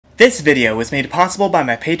This video was made possible by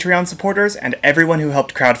my Patreon supporters and everyone who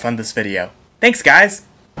helped crowdfund this video. Thanks, guys!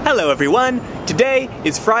 Hello everyone! Today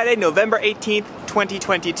is Friday, November 18th,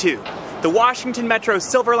 2022. The Washington Metro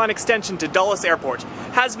Silver Line extension to Dulles Airport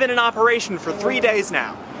has been in operation for 3 days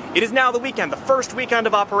now. It is now the weekend, the first weekend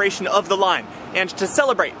of operation of the line, and to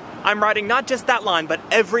celebrate, I'm riding not just that line, but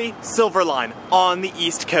every Silver Line on the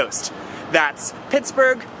East Coast. That's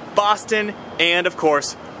Pittsburgh, Boston, and of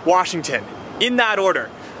course, Washington. In that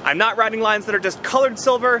order. I'm not riding lines that are just colored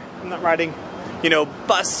silver. I'm not riding,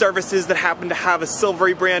 bus services that happen to have a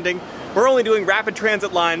silvery branding. We're only doing rapid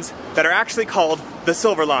transit lines that are actually called the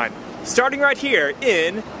Silver Line. Starting right here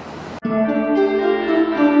in...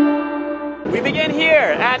 We begin here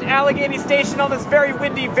at Allegheny Station on this very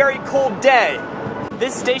windy, very cold day.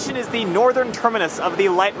 This station is the northern terminus of the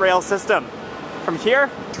light rail system. From here,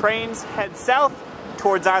 trains head south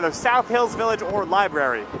towards either South Hills Village or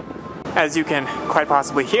Library. As you can quite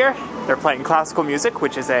possibly hear, they're playing classical music,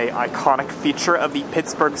 which is an iconic feature of the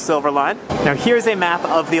Pittsburgh Silver Line. Now here's a map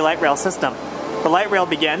of the light rail system. The light rail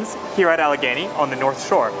begins here at Allegheny on the North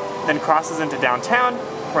Shore, then crosses into downtown,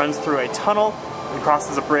 runs through a tunnel, and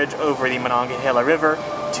crosses a bridge over the Monongahela River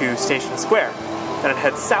to Station Square. Then it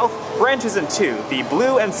heads south, branches in two. The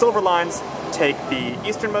blue and silver lines take the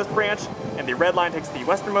easternmost branch, and the red line takes the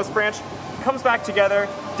westernmost branch, comes back together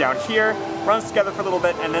down here, runs together for a little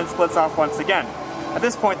bit, and then splits off once again. At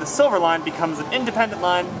this point, the Silver Line becomes an independent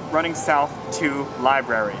line running south to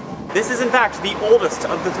Library. This is in fact the oldest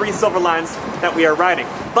of the three Silver Lines that we are riding,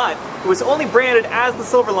 but it was only branded as the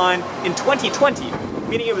Silver Line in 2020,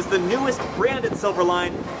 meaning it was the newest branded Silver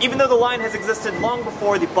Line, even though the line has existed long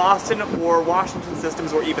before the Boston or Washington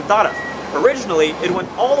systems were even thought of. Originally, it went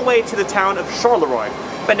all the way to the town of Charleroi,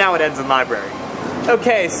 but now it ends in Library.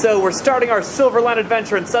 Okay, so we're starting our Silver Line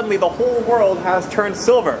adventure and suddenly the whole world has turned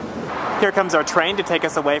silver. Here comes our train to take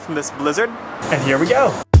us away from this blizzard, and here we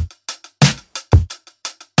go.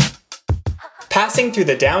 Passing through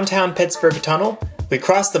the downtown Pittsburgh tunnel, we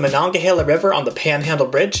cross the Monongahela River on the Panhandle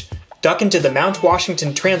Bridge, duck into the Mount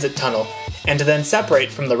Washington Transit Tunnel, and then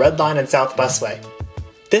separate from the Red Line and South Busway.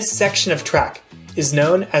 This section of track is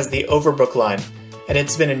known as the Overbrook Line, and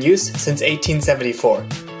it's been in use since 1874.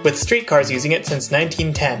 With streetcars using it since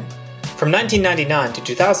 1910. From 1999 to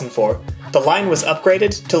 2004, the line was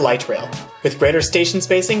upgraded to light rail, with greater station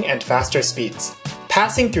spacing and faster speeds.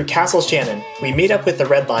 Passing through Castle Shannon, we meet up with the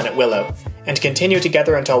Red Line at Willow, and continue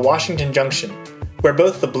together until Washington Junction, where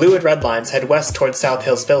both the blue and red lines head west towards South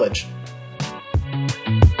Hills Village.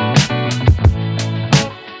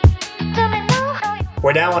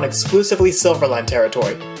 We're now on exclusively Silver Line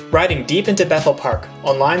territory, riding deep into Bethel Park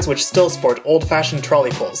on lines which still sport old-fashioned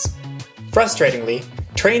trolley poles. Frustratingly,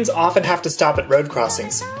 trains often have to stop at road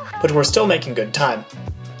crossings, but we're still making good time.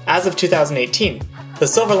 As of 2018, the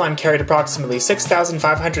Silver Line carried approximately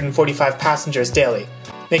 6,545 passengers daily,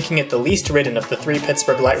 making it the least ridden of the three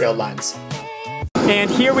Pittsburgh light rail lines. And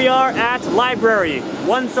here we are at Library.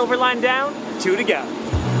 One Silver Line down, two to go.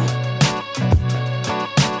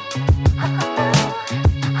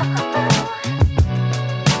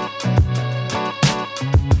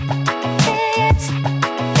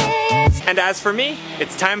 And as for me,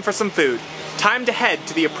 it's time for some food. Time to head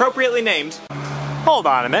to the appropriately named... Hold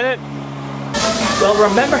on a minute. Well,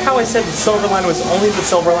 remember how I said the Silver Line was only the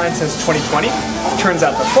Silver Line since 2020? Turns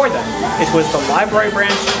out before that, it was the Library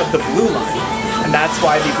branch of the Blue Line. And that's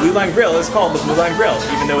why the Blue Line Grill is called the Blue Line Grill,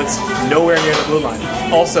 even though it's nowhere near the Blue Line.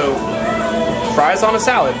 Also, fries on a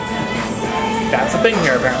salad. That's a thing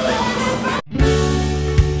here, apparently.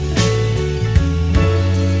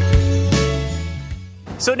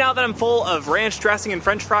 So now that I'm full of ranch dressing and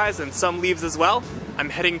french fries and some leaves as well,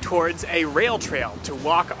 I'm heading towards a rail trail to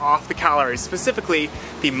walk off the calories, specifically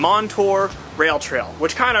the Montour Rail Trail,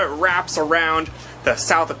 which kind of wraps around the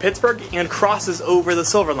south of Pittsburgh and crosses over the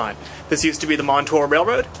Silver Line. This used to be the Montour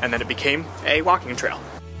Railroad, and then it became a walking trail.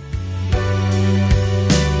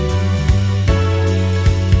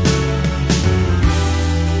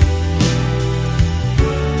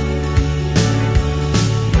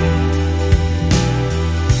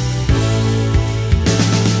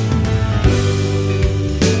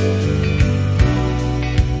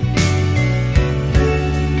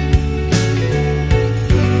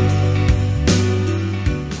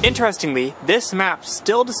 Interestingly, this map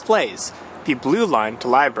still displays the Blue Line to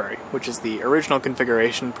Library, which is the original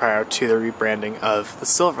configuration prior to the rebranding of the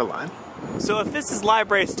Silver Line. So if this is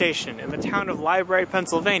Library Station in the town of Library,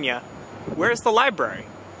 Pennsylvania, where's the library?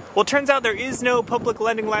 Well, it turns out there is no public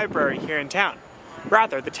lending library here in town.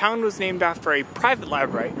 Rather, the town was named after a private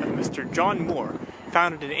library of Mr. John Moore,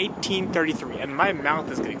 founded in 1833, and my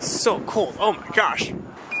mouth is getting so cold, oh my gosh.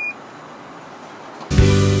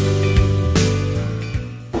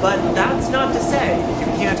 but that's not to say you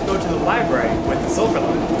can't go to the library with the Silver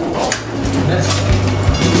Line.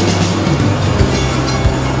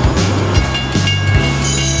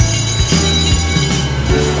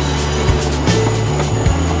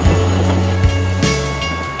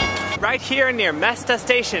 Right here near Mesta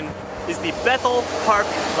Station is the Bethel Park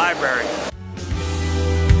Library.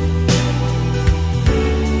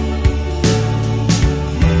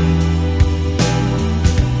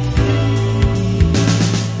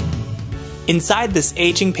 Inside this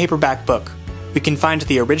aging paperback book, we can find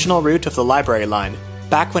the original route of the library line,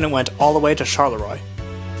 back when it went all the way to Charleroi.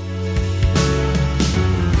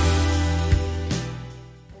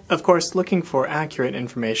 Of course, looking for accurate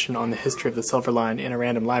information on the history of the Silver Line in a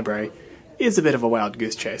random library is a bit of a wild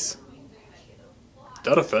goose chase.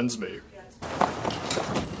 That offends me.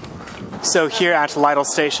 So here at Lytle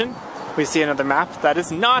Station, we see another map that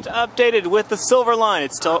is not updated with the Silver Line.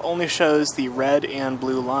 It still only shows the red and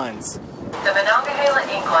blue lines. The Monongahela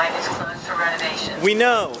Ink Line is closed for renovation. We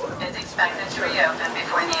know. It's expected to reopen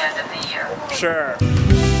before the end of the year. Sure.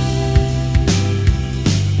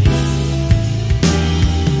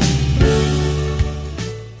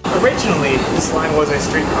 Originally, this line was a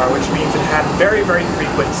streetcar, which means it had very, very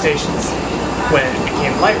frequent stations. When it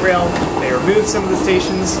became light rail, they removed some of the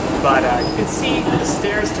stations, but you can see the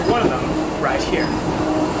stairs to one of them right here.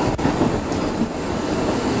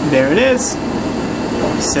 There it is.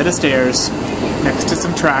 Set of stairs next to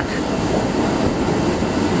some track.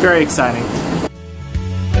 Very exciting.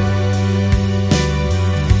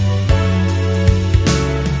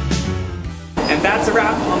 And that's a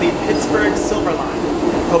wrap on the Pittsburgh Silver Line.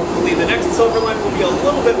 Hopefully the next Silver Line will be a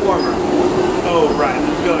little bit warmer. Oh right,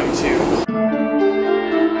 I'm going to.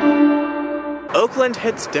 Oakland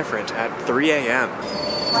hits different at 3 a.m.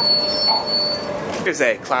 Here's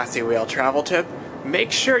a classy rail travel tip.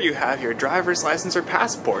 Make sure you have your driver's license or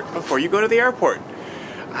passport before you go to the airport.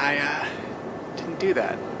 I didn't do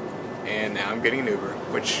that. And now I'm getting an Uber,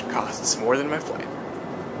 which costs more than my flight.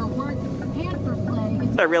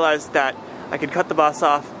 I realized that I could cut the bus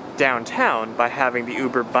off downtown by having the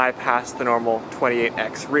Uber bypass the normal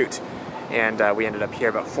 28X route. And we ended up here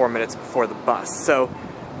about 4 minutes before the bus. So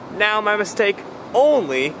now my mistake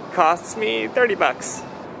only costs me 30 bucks.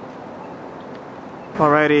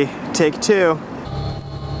 Alrighty, take two.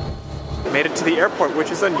 Made it to the airport, which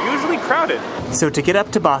is unusually crowded. So to get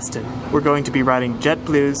up to Boston, we're going to be riding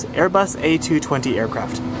JetBlue's Airbus A220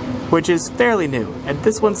 aircraft, which is fairly new, and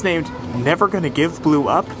this one's named Never Gonna Give Blue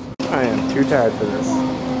Up. I am too tired for this.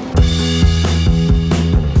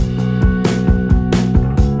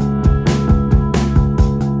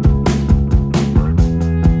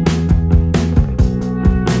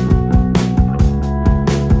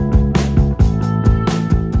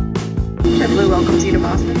 JetBlue welcomes you to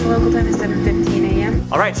Boston. The local time is 7:15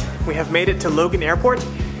 a.m. Alright, we have made it to Logan Airport,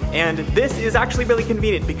 and this is actually really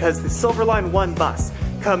convenient because the Silver Line 1 bus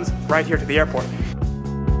comes right here to the airport.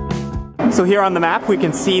 So here on the map we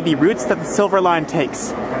can see the routes that the Silver Line takes.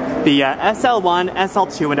 The SL1,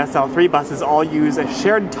 SL2, and SL3 buses all use a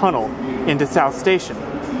shared tunnel into South Station.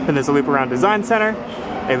 Then there's a loop around Design Center,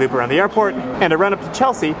 a loop around the airport, and a run up to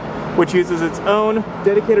Chelsea, which uses its own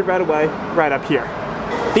dedicated right-of-way right up here.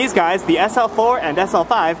 These guys, the SL4 and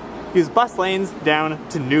SL5, use bus lanes down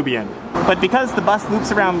to Nubian. But because the bus loops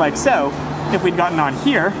around like so, if we'd gotten on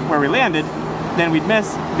here, where we landed, then we'd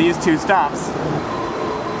miss these two stops.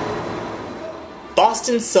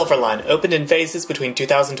 Boston's Silver Line opened in phases between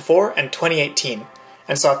 2004 and 2018,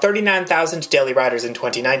 and saw 39,000 daily riders in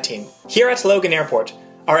 2019. Here at Logan Airport,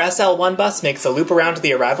 our SL1 bus makes a loop around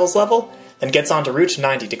the arrivals level, then gets onto Route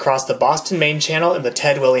 90 to cross the Boston Main Channel in the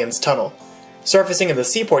Ted Williams Tunnel. Surfacing in the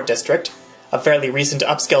Seaport District, a fairly recent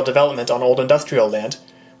upscale development on old industrial land,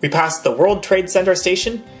 we pass the World Trade Center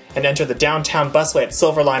station and enter the downtown busway at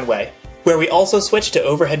Silver Line Way, where we also switch to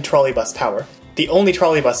overhead trolleybus power, the only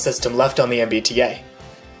trolleybus system left on the MBTA.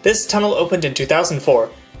 This tunnel opened in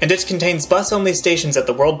 2004, and it contains bus-only stations at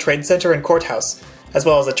the World Trade Center and Courthouse, as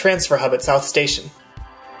well as a transfer hub at South Station.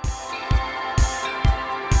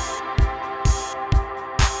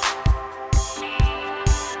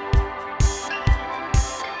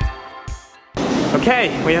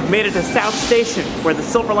 Okay, we have made it to South Station, where the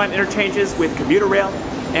Silver Line interchanges with commuter rail,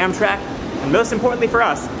 Amtrak, and most importantly for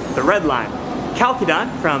us, the Red Line. Calcudon,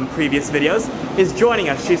 from previous videos, is joining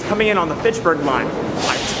us. She's coming in on the Fitchburg line.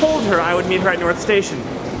 I told her I would meet her at North Station,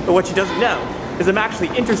 but what she doesn't know is I'm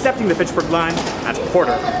actually intercepting the Fitchburg line at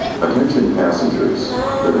Porter. Attention passengers,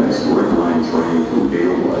 the next Red Line train through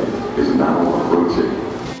Alewife is now approaching.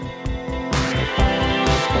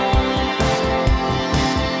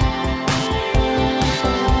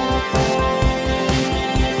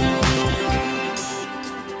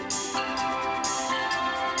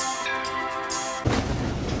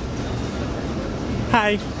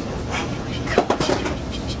 Hi.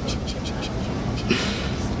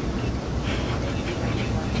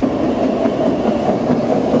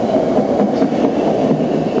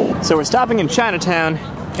 So we're stopping in Chinatown,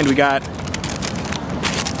 and we got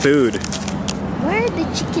food. Why are the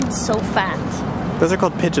chickens so fat? Those are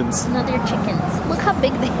called pigeons. No, they're chickens. Look how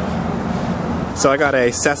big they are. So I got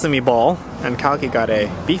a sesame ball, and Kalki got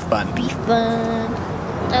a beef bun. Beef bun.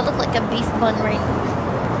 I look like a beef bun right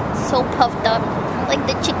now. So puffed up. Like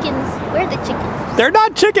the chickens. Where are the chickens? They're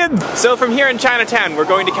not chickens! So from here in Chinatown, we're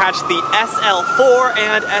going to catch the SL4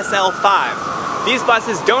 and SL5. These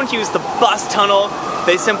buses don't use the bus tunnel,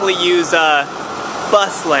 they simply use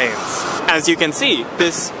bus lanes. As you can see,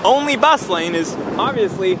 this only bus lane is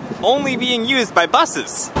obviously only being used by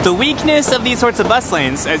buses. The weakness of these sorts of bus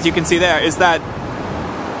lanes, as you can see there, is that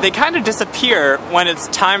they kind of disappear when it's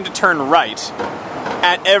time to turn right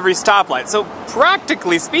at every stoplight. So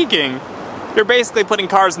practically speaking, you're basically putting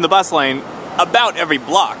cars in the bus lane about every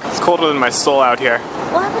block. It's colder than my soul out here.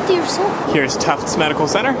 What happened to your soul? Here's Tufts Medical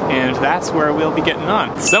Center, and that's where we'll be getting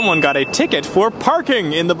on. Someone got a ticket for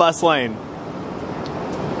parking in the bus lane.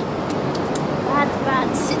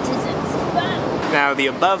 Bad citizens. Bad. Now, the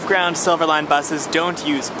above-ground Silver Line buses don't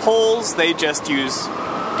use poles, they just use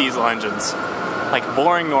diesel engines. Like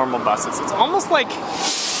boring normal buses. It's almost like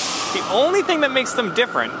the only thing that makes them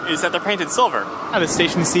different is that they're painted silver. Now, the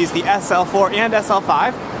station sees the SL4 and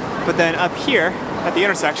SL5, but then up here at the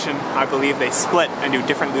intersection, I believe they split and do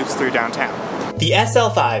different loops through downtown. The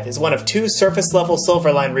SL5 is one of two surface-level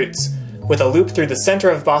Silver Line routes, with a loop through the center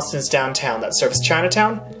of Boston's downtown that serves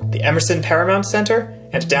Chinatown, the Emerson Paramount Center,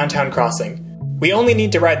 and Downtown Crossing. We only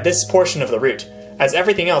need to ride this portion of the route, as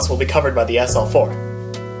everything else will be covered by the SL4.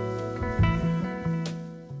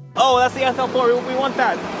 Oh, that's the SL4, we want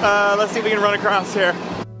that. Let's see if we can run across here.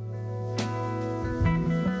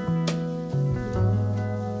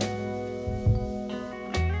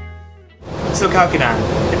 So Kalkinan,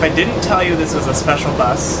 if I didn't tell you this was a special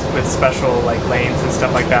bus with special lanes and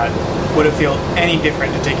stuff like that, would it feel any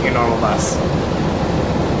different to taking a normal bus?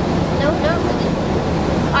 No, not really.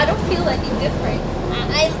 I don't feel any different.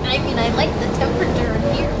 I mean, I like the temperature in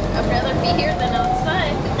here. I'd rather be here than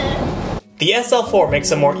outside. The SL4 makes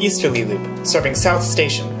a more easterly loop, serving South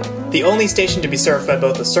Station, the only station to be served by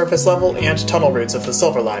both the surface level and tunnel routes of the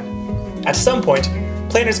Silver Line. At some point,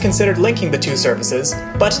 planners considered linking the two services,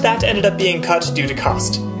 but that ended up being cut due to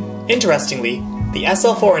cost. Interestingly, the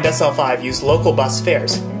SL4 and SL5 use local bus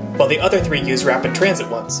fares, while the other three use rapid transit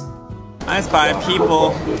ones. I spy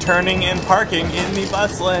people turning and parking in the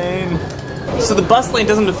bus lane. So the bus lane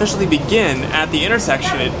doesn't officially begin at the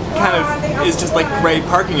intersection, it kind of is just like gray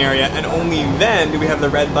parking area, and only then do we have the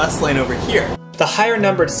red bus lane over here. The higher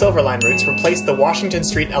numbered Silver Line routes replaced the Washington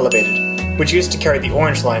Street Elevated, which used to carry the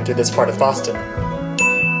Orange Line through this part of Boston.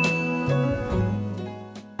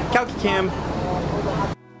 Kalki Cam.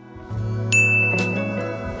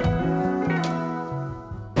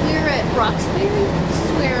 We're at Roxbury. This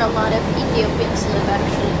is where a lot of Ethiopians live,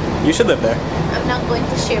 actually. You should live there. I'm not going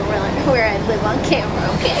to share where I live on camera,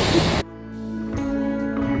 okay?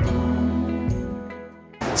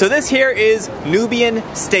 So this here is Nubian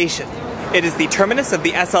Station. It is the terminus of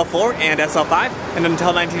the SL4 and SL5, and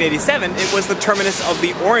until 1987, it was the terminus of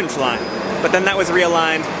the Orange Line. But then that was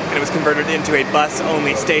realigned, and it was converted into a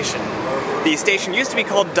bus-only station. The station used to be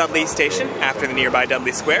called Dudley Station, after the nearby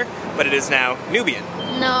Dudley Square, but it is now Nubian.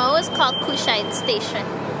 No, it's called Kushite Station.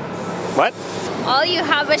 What? All you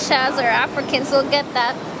Habashas or Africans will get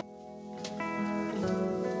that.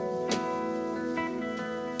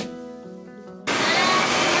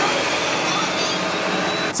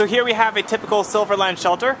 So here we have a typical Silver Line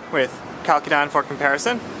shelter with Kalkinan for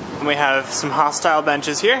comparison. And we have some hostile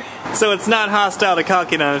benches here. So it's not hostile to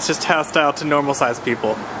Kalkinan, it's just hostile to normal-sized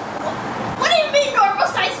people. What do you mean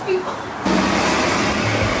normal-sized people?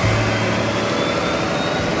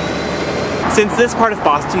 Since this part of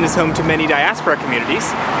Boston is home to many diaspora communities,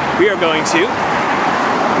 we are going to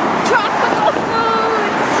Tropical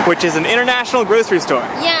Foods! which is an international grocery store.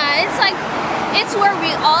 Yeah, it's where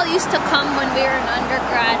we all used to come when we were in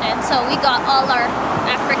undergrad, and so we got all our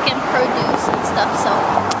African produce and stuff, so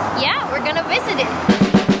yeah, we're gonna visit it.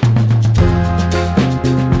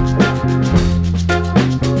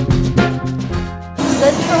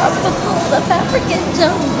 The tropicals of African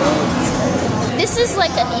jungles. This is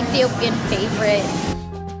like an Ethiopian favorite.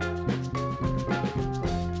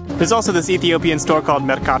 There's also this Ethiopian store called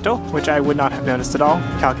Mercato, which I would not have noticed at all.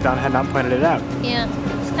 Kalkinan had not pointed it out. Yeah,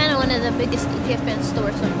 it's kind of one of the biggest Ethiopian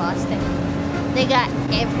stores in Boston. They got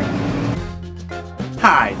everything.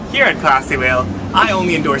 Hi, here at Classy Whale, I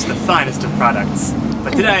only endorse the finest of products.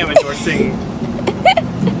 But today I'm endorsing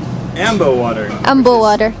Ambo water. Ambo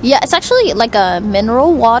water. Yeah, it's actually like a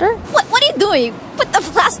mineral water. What are you doing? Put the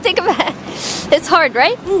plastic back. It's hard,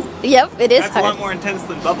 right? Yep, it is That's hard. a lot more intense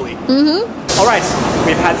than bubbly. Alright,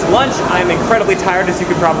 we've had some lunch. I'm incredibly tired, as you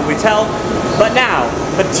can probably tell. But now,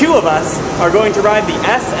 the two of us are going to ride the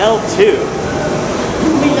SL2.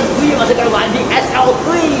 We are going to ride the SL3.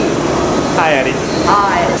 Hi, Eddie.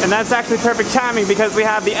 Hi. And that's actually perfect timing because we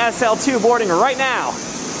have the SL2 boarding right now.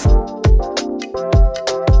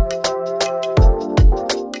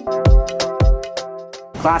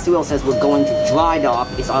 Classy Will says we're going to dry dock.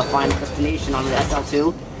 It's our final destination on the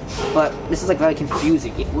SL2. But this is like very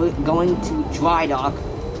confusing. If we're going to dry dock,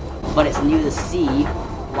 but it's near the sea,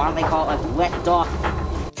 why don't they call it like wet dock?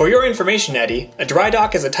 For your information, Eddie, a dry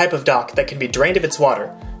dock is a type of dock that can be drained of its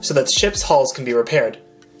water so that ships' hulls can be repaired.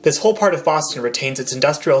 This whole part of Boston retains its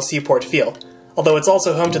industrial seaport feel, although it's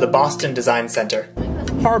also home to the Boston Design Center.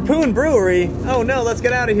 Harpoon Brewery? Oh no, let's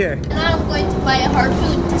get out of here. Now I'm going to buy a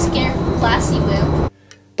harpoon to scare Classy Will.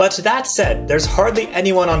 But that said, there's hardly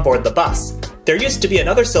anyone on board the bus. There used to be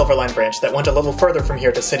another Silver Line branch that went a little further from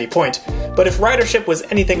here to City Point, but if ridership was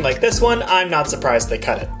anything like this one, I'm not surprised they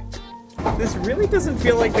cut it. This really doesn't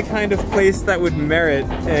feel like the kind of place that would merit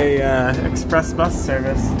a express bus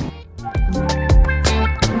service.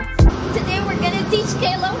 Today we're gonna teach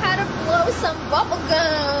Caleb how to blow some bubble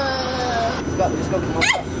gum. Let's go.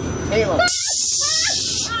 Caleb.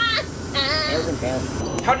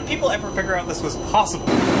 How did people ever figure out this was possible?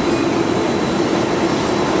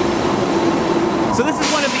 So this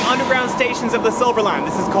is one of the underground stations of the Silver Line.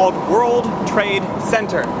 This is called World Trade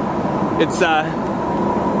Center. It's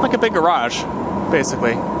like a big garage,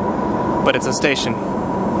 basically, but it's a station.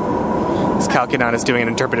 This Calcudon is doing an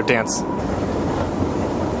interpretive dance.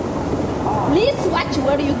 Please watch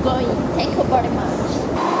where you're going. Thank you very much.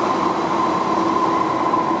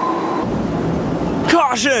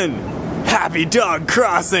 Caution! Happy dog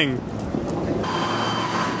crossing!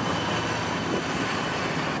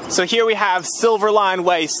 So here we have Silver Line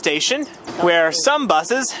Way Station, where some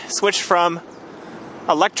buses switch from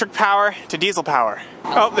electric power to diesel power.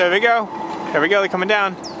 Oh, there we go. There we go, they're coming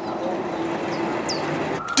down.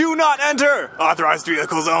 Do not enter! Authorized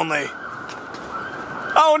vehicles only.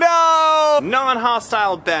 Oh no!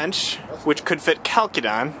 Non-hostile bench, which could fit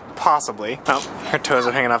Calcudon, possibly. Oh, her toes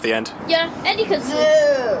are hanging off the end. Yeah, Eddie could see.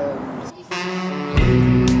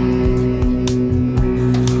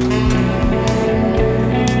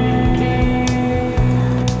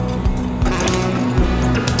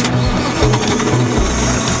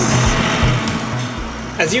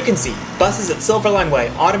 As you can see, buses at Silver Line Way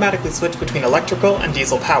automatically switch between electrical and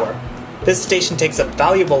diesel power. This station takes up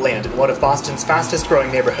valuable land in one of Boston's fastest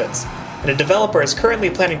growing neighborhoods, and a developer is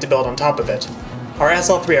currently planning to build on top of it. Our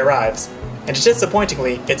SL3 arrives, and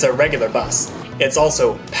disappointingly, it's a regular bus. It's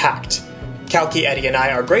also packed. Calky, Eddie, and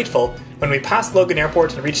I are grateful when we pass Logan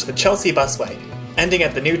Airport and reach the Chelsea busway, ending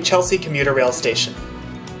at the new Chelsea commuter rail station.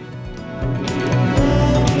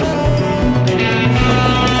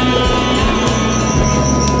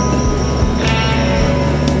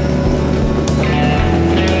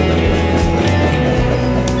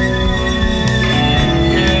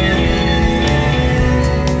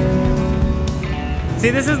 See,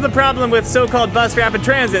 this is the problem with so-called bus rapid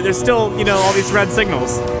transit. There's still, you know, all these red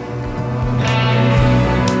signals.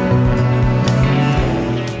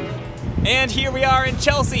 And here we are in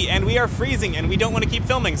Chelsea, and we are freezing, and we don't want to keep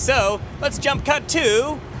filming, so let's jump cut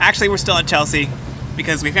to... Actually, we're still at Chelsea,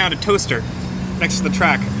 because we found a toaster next to the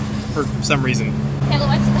track for some reason. Hello,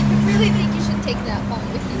 I really think you should take that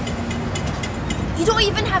home with you. You don't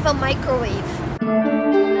even have a microwave.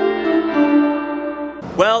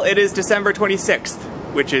 Well, it is December 26th,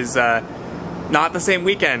 which is not the same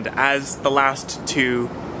weekend as the last two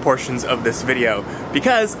portions of this video,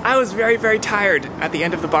 because I was very, very tired at the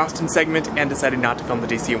end of the Boston segment and decided not to film the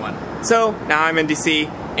DC one. So now I'm in DC,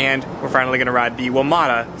 and we're finally gonna ride the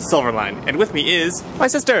WMATA Silver Line, and with me is my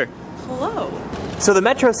sister. Hello. So the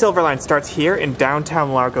Metro Silver Line starts here in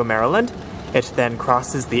downtown Largo, Maryland. It then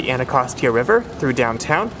crosses the Anacostia River through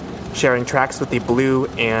downtown, sharing tracks with the blue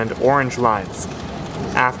and orange lines.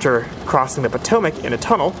 After crossing the Potomac in a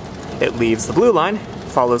tunnel, it leaves the blue line,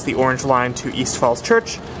 follows the orange line to East Falls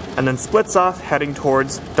Church, and then splits off heading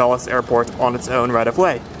towards Dulles Airport on its own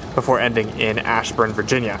right-of-way, before ending in Ashburn,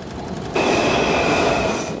 Virginia.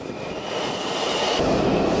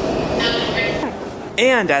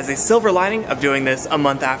 And as a silver lining of doing this a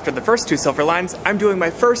month after the first two Silver Lines, I'm doing my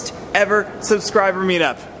first ever subscriber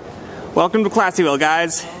meetup. Welcome to Classy Will,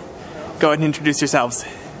 guys. Go ahead and introduce yourselves.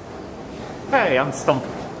 Hey, I'm Stump.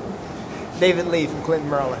 David Lee from Clinton,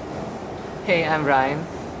 Maryland. Hey, I'm Ryan.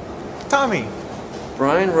 Tommy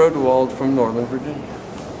Brian Rodewald from Northern Virginia.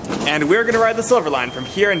 And we're going to ride the Silver Line from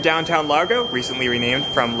here in downtown Largo, recently renamed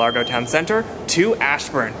from Largo Town Center, to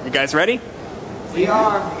Ashburn. You guys ready? We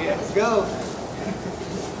are. Let's go.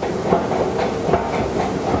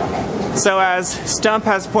 So as Stump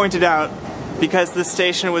has pointed out, because this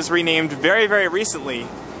station was renamed very, very recently,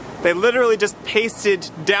 they literally just pasted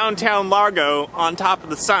downtown Largo on top of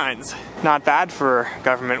the signs. Not bad for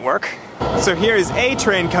government work. So here is a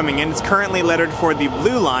train coming in. It's currently lettered for the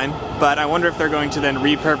Blue Line, but I wonder if they're going to then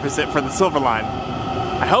repurpose it for the Silver Line.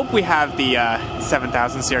 I hope we have the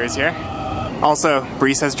 7000 series here. Also,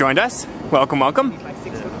 Brees has joined us. Welcome, welcome.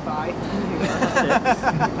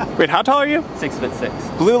 Wait, how tall are you?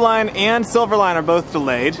 6'6". Blue Line and Silver Line are both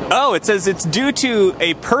delayed. Oh, it says it's due to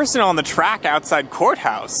a person on the track outside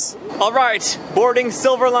courthouse. All right, boarding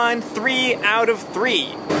Silver Line 3 out of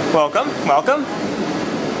 3. Welcome, welcome.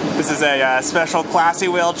 This is a special Classy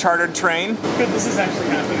Whale chartered train. Good, this is actually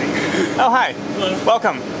happening. Oh, hi. Hello.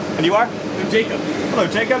 Welcome. And you are? I'm Jacob. Hello,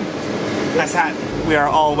 Jacob. Nice hat. We are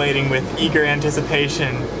all waiting with eager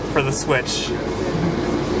anticipation for the switch.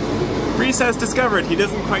 Reese has discovered he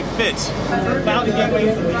doesn't quite fit. About to get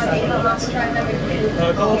wings at least.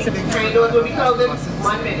 Train doors will be closing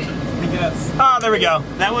 1 minute. Ah, there we go.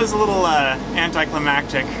 That was a little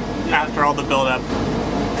anticlimactic after all the build-up.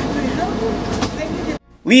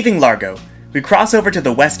 Leaving Largo, we cross over to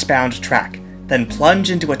the westbound track, then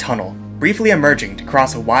plunge into a tunnel, briefly emerging to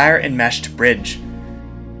cross a wire-enmeshed bridge.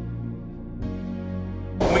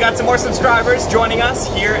 We got some more subscribers joining us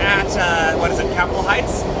here at, what is it, Capitol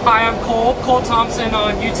Heights? Hi, I'm Cole Thompson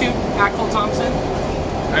on YouTube, at Cole Thompson.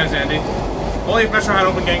 I'm Andy. Only if Metro had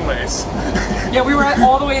open gangways. Yeah, we were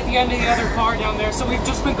all the way at the end of the other car down there, so we've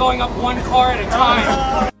just been going up one car at a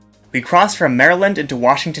time. We cross from Maryland into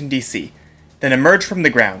Washington, D.C., then emerge from the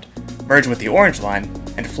ground, merge with the Orange Line,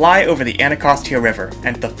 and fly over the Anacostia River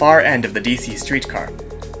and the far end of the D.C. streetcar.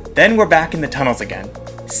 Then we're back in the tunnels again.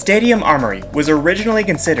 Stadium Armory was originally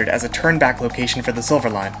considered as a turnback location for the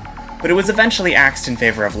Silver Line, but it was eventually axed in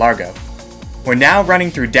favor of Largo. We're now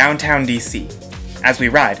running through downtown DC. As we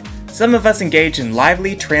ride, some of us engage in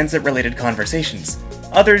lively transit-related conversations,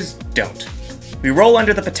 others don't. We roll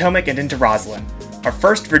under the Potomac and into Roslyn, our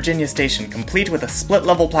first Virginia station complete with a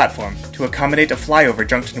split-level platform to accommodate a flyover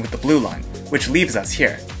junction with the Blue Line, which leaves us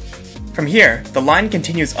here. From here, the line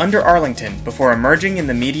continues under Arlington before emerging in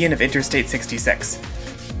the median of Interstate 66.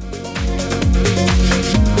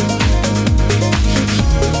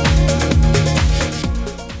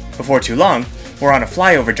 Before too long, we're on a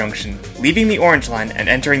flyover junction, leaving the Orange Line and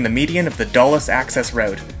entering the median of the Dulles Access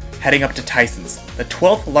Road, heading up to Tyson's, the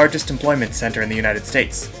 12th largest employment center in the United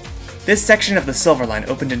States. This section of the Silver Line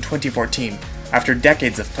opened in 2014, after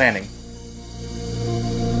decades of planning.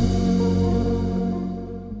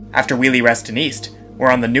 After Wheelie Reston East, we're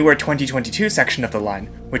on the newer 2022 section of the line,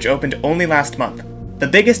 which opened only last month. The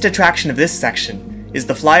biggest attraction of this section is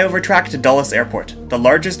the flyover track to Dulles Airport, the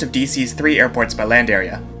largest of DC's 3 airports by land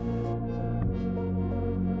area.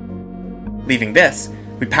 Leaving this,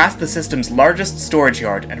 we pass the system's largest storage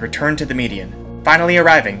yard and return to the median, finally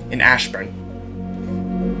arriving in Ashburn.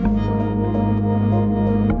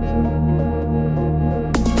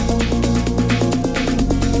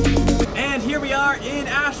 And here we are in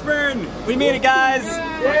Ashburn! We made it, guys! It's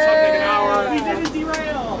taking an hour. We didn't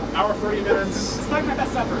derail! Hour 30 minutes. It's like my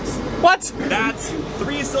best efforts. What? That's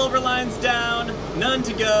 3 Silver Lines down, none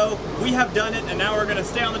to go. We have done it, and now we're gonna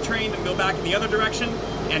stay on the train and go back in the other direction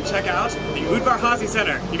and check out the Udvar Hazy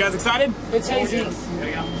Center. You guys excited? It's hazy.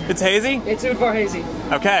 It's hazy? It's Udvar hazy.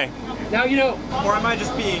 Okay. Now you know. Or am I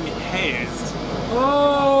just being hazed?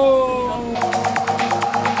 Oh!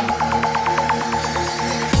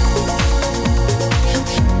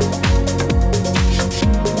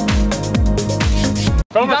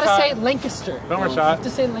 You gotta say Lancaster. Film You shot. have to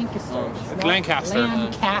say Lancaster. It's Lancaster.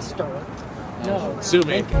 Lancaster. No.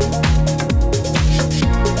 Zooming.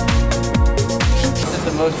 This is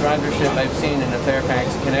the most ridership I've seen in a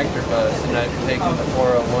Fairfax connector bus, and I've taken the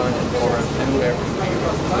 401 and 402 every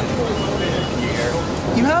year.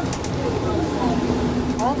 You have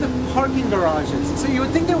all the parking garages, so you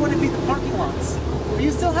would think there wouldn't be the parking lots. But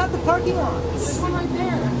you still have the parking lots. There's one right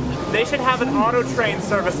there. They should have an auto train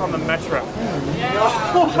service on the metro.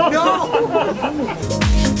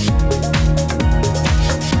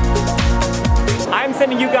 I'm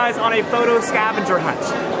sending you guys on a photo scavenger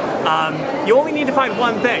hunt. You only need to find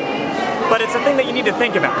one thing, but it's a thing that you need to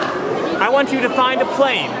think about. I want you to find a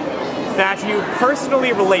plane that you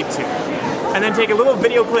personally relate to, and then take a little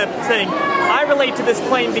video clip saying, I relate to this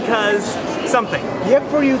plane because something. Yep,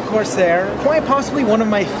 for you, Corsair. Quite possibly one of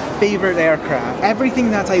my favorite aircraft.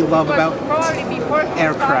 Everything that I love about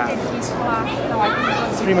aircraft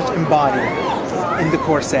is pretty much embodied in the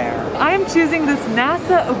Corsair. I am choosing this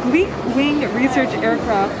NASA oblique wing research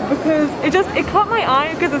aircraft because it caught my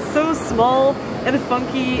eye because it's so small and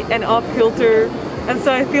funky and off kilter, and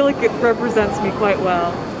so I feel like it represents me quite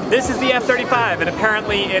well. This is the F-35, and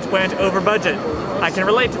apparently it went over budget. I can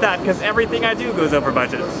relate to that because everything I do goes over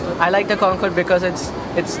budget. I like the Concorde because it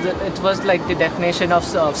was like the definition of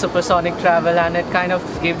supersonic travel, and it kind of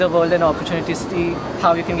gave the world an opportunity to see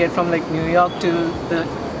how you can get from like New York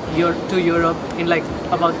to Europe in like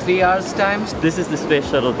about 3 hours time. This is the Space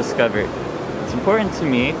Shuttle Discovery. It's important to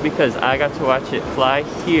me because I got to watch it fly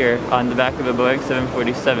here on the back of a Boeing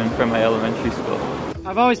 747 from my elementary school.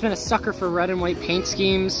 I've always been a sucker for red and white paint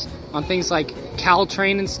schemes on things like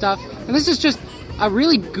Caltrain and stuff, and this is just a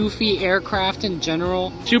really goofy aircraft in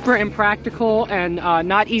general. Super impractical and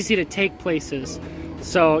not easy to take places.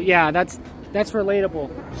 So yeah, that's relatable.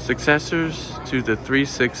 Successors to the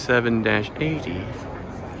 367-80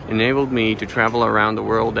 enabled me to travel around the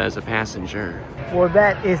world as a passenger. Well,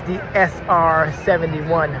 that is the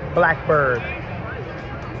SR-71 Blackbird.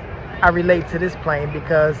 I relate to this plane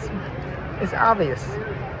because it's obvious.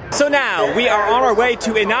 So now, we are on our way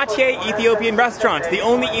to Inatie Ethiopian Restaurant, the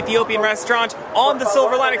only Ethiopian restaurant on the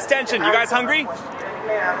Silver Line extension. You guys hungry?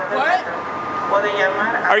 What?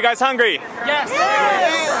 Are you guys hungry? Yes!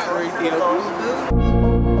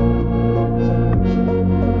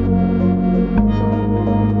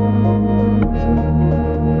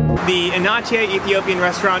 The Inatie Ethiopian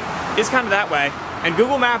Restaurant is kind of that way, and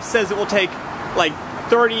Google Maps says it will take like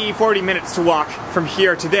 30-40 minutes to walk from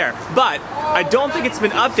here to there. But I don't think it's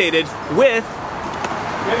been updated with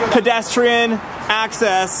pedestrian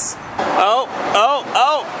access. Oh.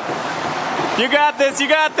 You got this, you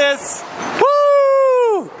got this.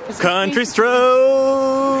 Woo! Country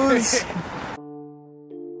Stroads.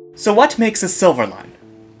 So what makes a Silver Line?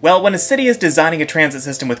 Well, when a city is designing a transit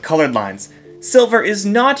system with colored lines, silver is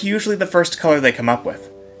not usually the first color they come up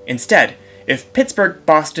with. Instead, if Pittsburgh,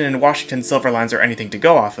 Boston, and Washington Silver Lines are anything to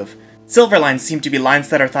go off of, Silver Lines seem to be lines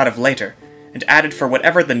that are thought of later, and added for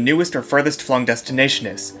whatever the newest or furthest flung destination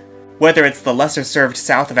is, whether it's the lesser served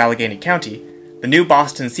south of Allegheny County, the new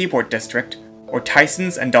Boston Seaport District, or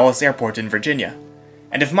Tyson's and Dulles Airport in Virginia.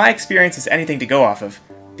 And if my experience is anything to go off of,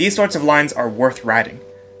 these sorts of lines are worth riding.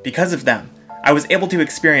 Because of them, I was able to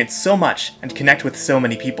experience so much and connect with so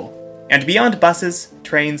many people. And beyond buses,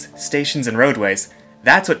 trains, stations, and roadways,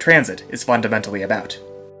 that's what transit is fundamentally about.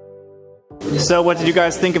 So what did you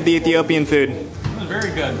guys think of the Ethiopian food? It was very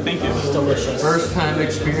good, thank you. It was delicious. First time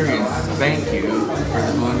experience. Thank you for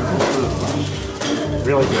the wonderful food.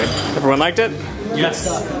 Really good. Everyone liked it? Yes.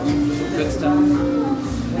 Good stuff.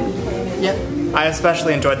 Yep. I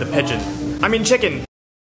especially enjoyed the pigeon. I mean chicken.